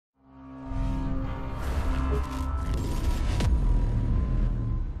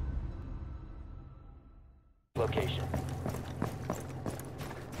location.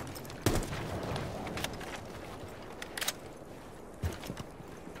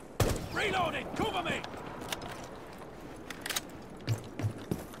 Reloading! Cover me!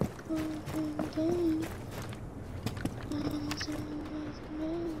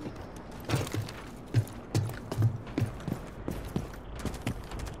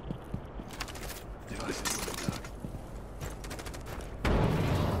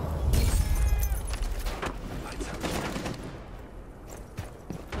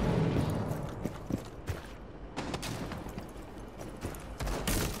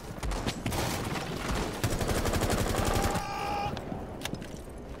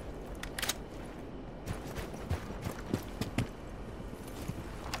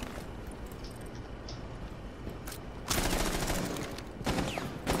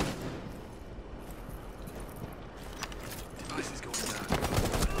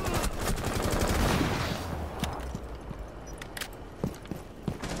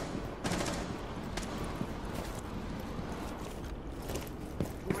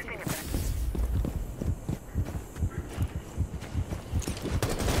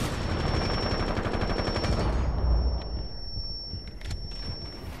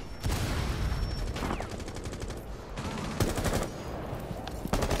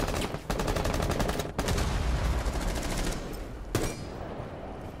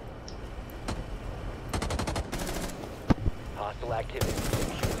 Hostile activity.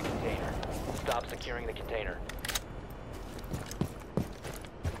 Secure the container. Stop securing the container.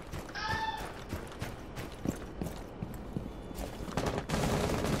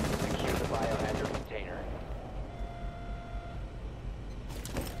 Secure the biohazard container.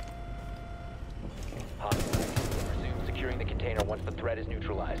 Hostile activity. Resume securing the container once the threat is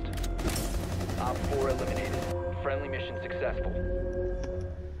neutralized. Op 4 eliminated. Friendly mission successful.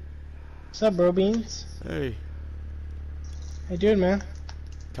 What's up, bro beans? Hey, How you doing, man?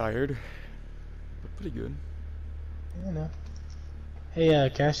 tired, but pretty good. I know.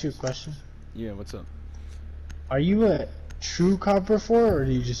 Hey, can I ask you a question? Yeah, what's up? Are you a true Copper 4, or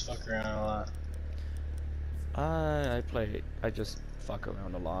do you just fuck around a lot? I just fuck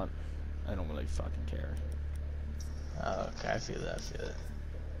around a lot. I don't really fucking care. Oh, okay, I feel that, I feel it.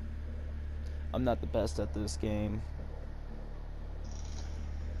 I'm not the best at this game.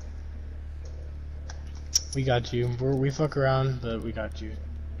 We got you. We fuck around, but we got you.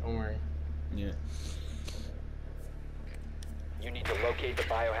 Don't worry. Yeah. You need to locate the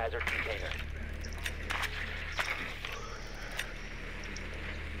biohazard container.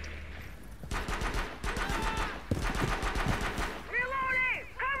 Reloading!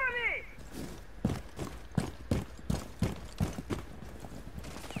 Cover me!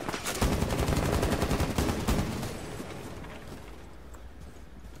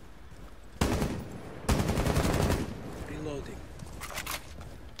 Reloading.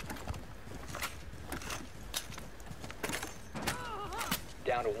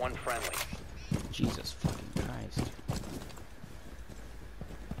 Down to one friendly. Jesus fucking Christ.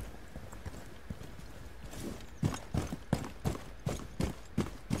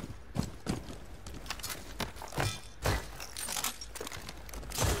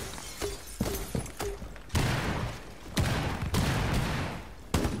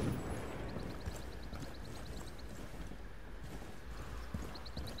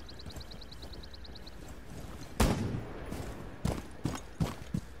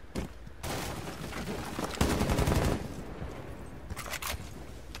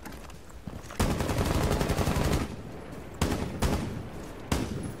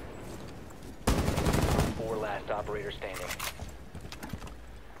 Last operator standing.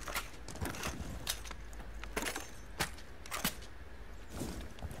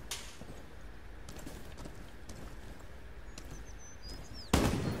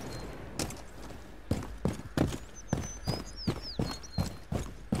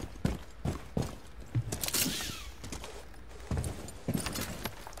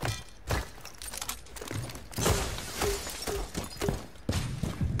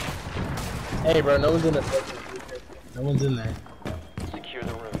 Hey, bro, no one's in the building. No one's in there. Secure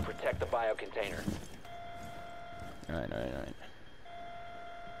the room. Protect the bio container. Alright.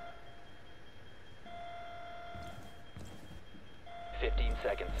 15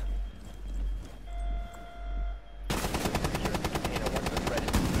 seconds. Secure the container once the threat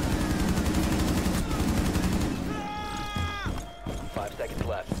is. 5 seconds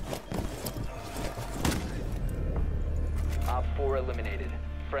left. Op 4 eliminated.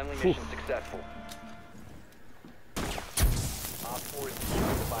 Friendly mission successful. Op 4 is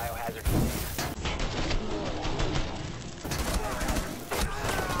securing the biohazard container.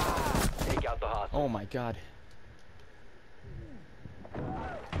 Take out the hostile. Oh my god.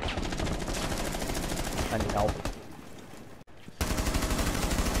 I need help.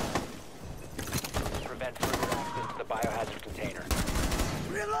 Prevent further access to the biohazard container.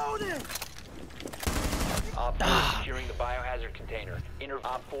 Reloading! Op 4 securing the biohazard container.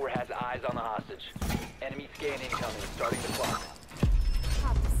 Op 4 has eyes on the hostage. Enemy scan incoming. Starting the clock.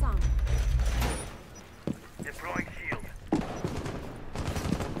 Have some. Deploying shield.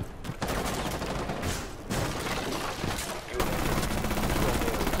 You have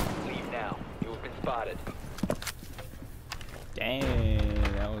entered. Leave now. You have been spotted.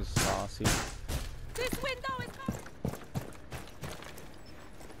 Dang, that was saucy. This window is coming.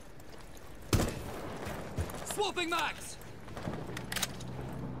 Swapping mags!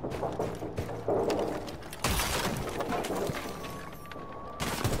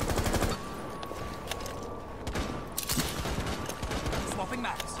 Swapping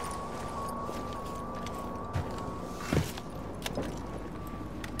mags.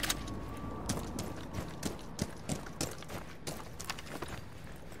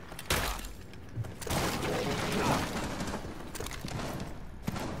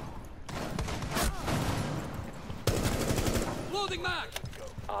 Loading mag!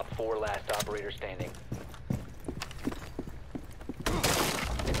 Op 4 last operator standing.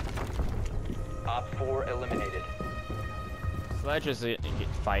 Op 4 eliminated. Sledge is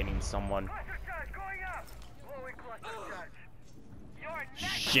fighting someone. Cluster charge going up! Blowing cluster charge. You're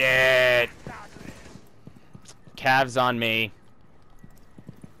next! Shit! Cavs on me.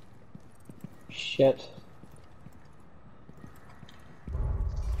 Shit.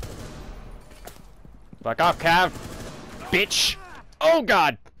 Back off, Cav! Bitch! Oh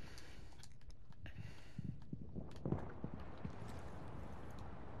god!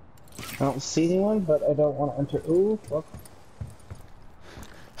 I don't see anyone, but I don't want to enter. Ooh, fuck.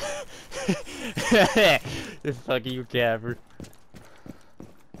 Fuck you, Cav.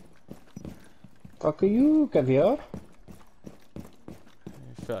 Fuck you, caviar.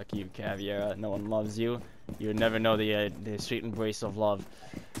 Fuck you, Caviar. No one loves you. You would never know the sweet embrace of love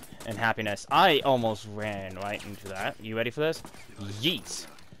and happiness. I almost ran right into that. You ready for this? Yeet!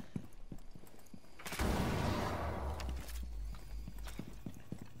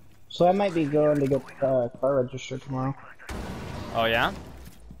 So I might be going to get car registered tomorrow. Oh yeah?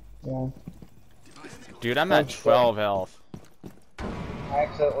 Yeah. Dude, I'm at 12 health. I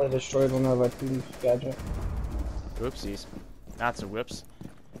accidentally destroyed one of my team's gadget. Whoopsies. That's a whoops.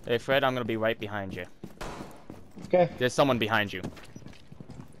 Hey Fred, I'm gonna be right behind you. Okay. There's someone behind you.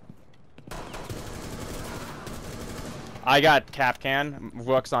 I got Capcan.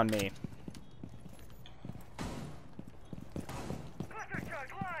 Rook's on me. Cluster charge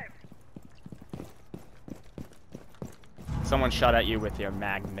live! Someone shot at you with your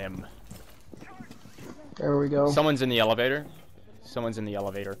Magnum. There we go. Someone's in the elevator. Someone's in the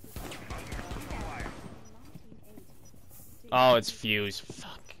elevator. Oh, it's Fuse.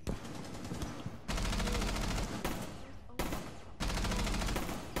 Fuck.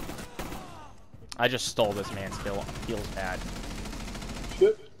 I just stole this man's kill. Feels bad.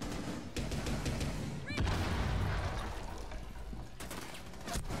 Shit.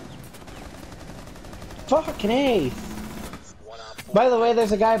 Fucking A. One Op 4. By the way,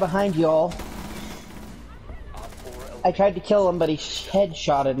 there's a guy behind y'all. Op 4 eliminated. I tried to kill him, but he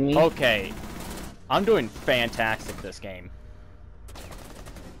headshotted me. Okay. I'm doing fantastic this game.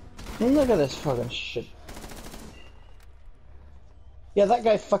 And look at this fucking shit. Yeah, that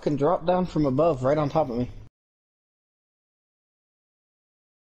guy fucking dropped down from above, right on top of me.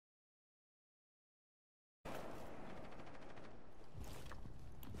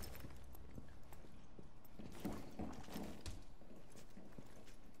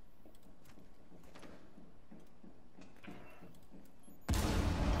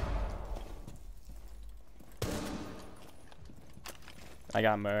 I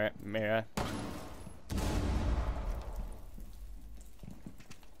got Mira.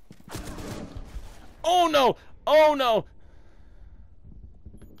 Oh no! Oh no!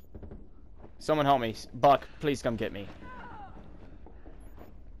 Someone help me. Buck, please come get me.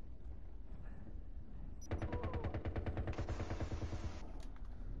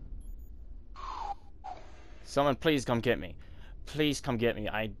 Someone please come get me. Please come get me.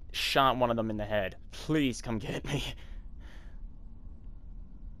 I shot one of them in the head. Please come get me.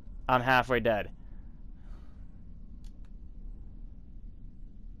 I'm halfway dead.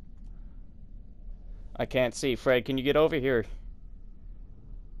 I can't see. Fred, can you get over here?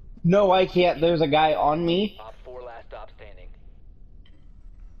 No, I can't. There's a guy on me. Op 4 last stop standing.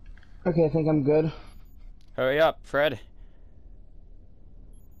 Okay, I think I'm good. Hurry up, Fred.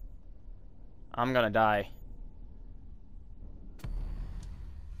 I'm gonna die.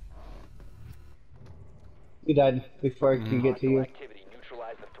 You died before I could get to you. Activity.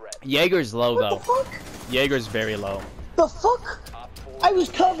 Neutralize the threat. Jaeger's low What the though. fuck? Jaeger's very low. The fuck? Op 4 I was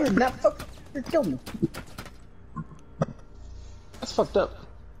covered and that fucker killed me. That's fucked up.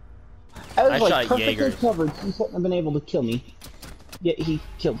 I was I like shot perfectly Jaegers. covered. He couldn't have been able to kill me. Yet he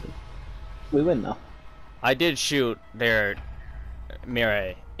killed me. We win though. I did shoot their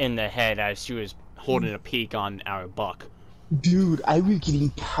Mira in the head as she was holding a peek on our buck. Dude, I was getting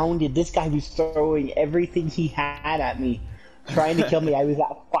pounded. This guy was throwing everything he had at me, trying to kill me. I was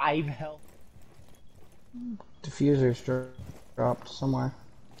at 5 health. Diffuser's dropped somewhere.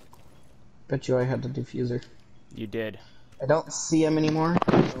 Bet you I had the diffuser. You did. I don't see him anymore.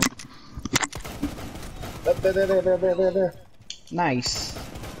 There. Nice.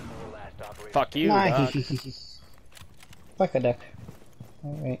 last operator. Fuck you, dog. Nice. Fuck a duck.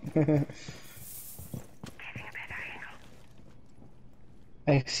 Alright.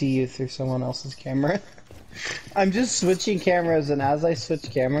 I see you through someone else's camera. I'm just switching cameras, and as I switch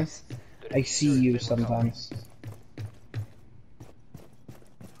cameras, I see you sometimes.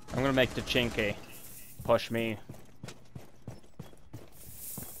 I'm gonna make the Chinky push me.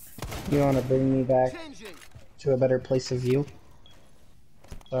 You want to bring me back to a better place of view?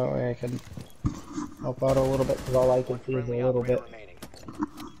 So that way I can help out a little bit, because all I can see is a little bit. Remaining.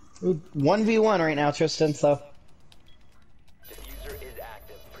 Ooh, 1v1 right now, Tristan, so. Diffuser is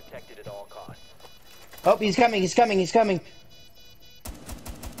active. Protected at all costs. Oh, he's coming.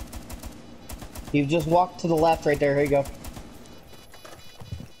 You just walked to the left right there, here you go.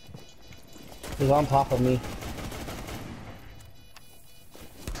 He's on top of me.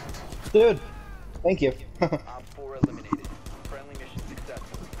 Dude, thank you. Op 4 eliminated. Friendly mission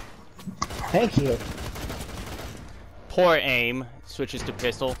successful. Thank you. Poor aim. Switches to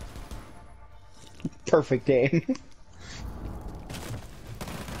pistol. Perfect aim.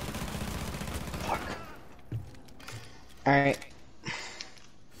 Fuck. Alright.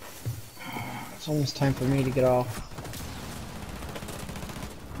 It's almost time for me to get off.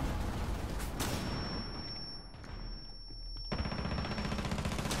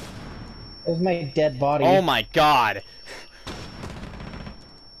 There's my dead body. Oh my god.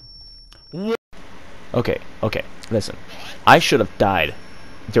 Okay, listen. I should have died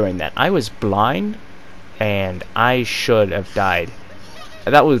during that. I was blind, and I should have died.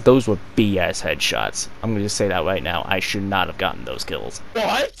 Those were BS headshots. I'm gonna just say that right now. I should not have gotten those kills.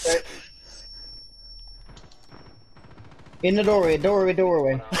 What? In the doorway. Go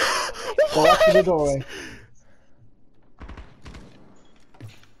up to the doorway.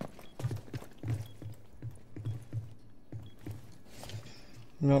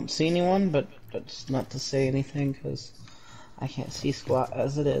 I don't see anyone, but that's not to say anything, because I can't see squat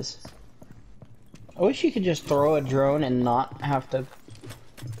as it is. I wish you could just throw a drone and not have to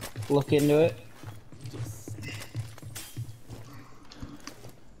look into it.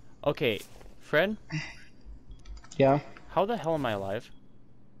 Okay, Fred, Yeah, how the hell am I alive?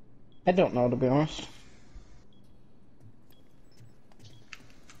 I don't know, to be honest.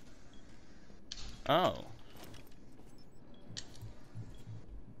 Oh.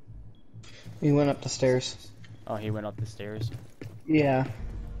 We went up the stairs. Oh, he went up the stairs. Yeah.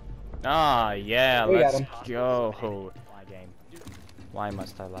 Ah, yeah, We got let's him. go. My game. Why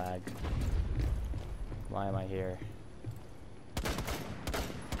must I lag? Why am I here?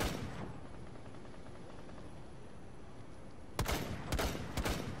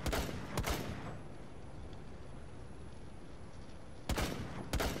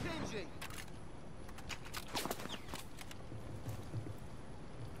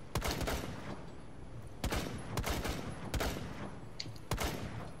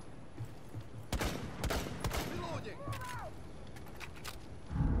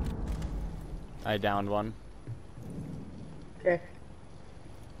 I downed one. Okay.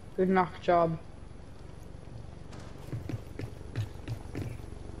 Good knock job.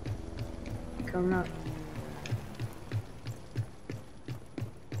 Coming up.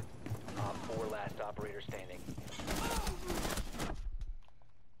 Op 4 last operator standing.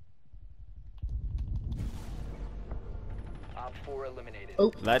 Op 4 eliminated.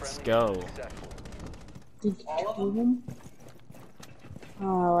 Oh. Let's Friendly go. mission successful. Did two of them?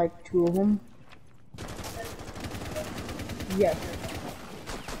 Like 2 of them. Yes.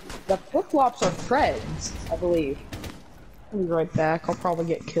 The flip-flops are Fred's, I believe. I'll be right back. I'll probably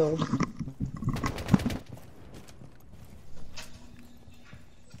get killed.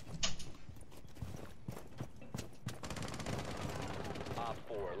 Op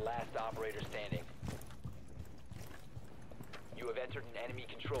 4 last operator standing. You have entered an enemy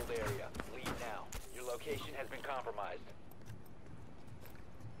controlled area. Leave now. Your location has been compromised.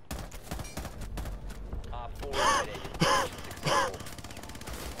 Op 4 eliminated. Mission successful.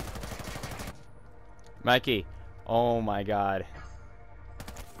 Mikey. Oh my god.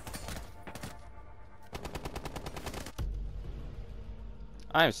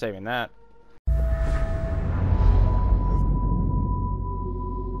 I'm saving that.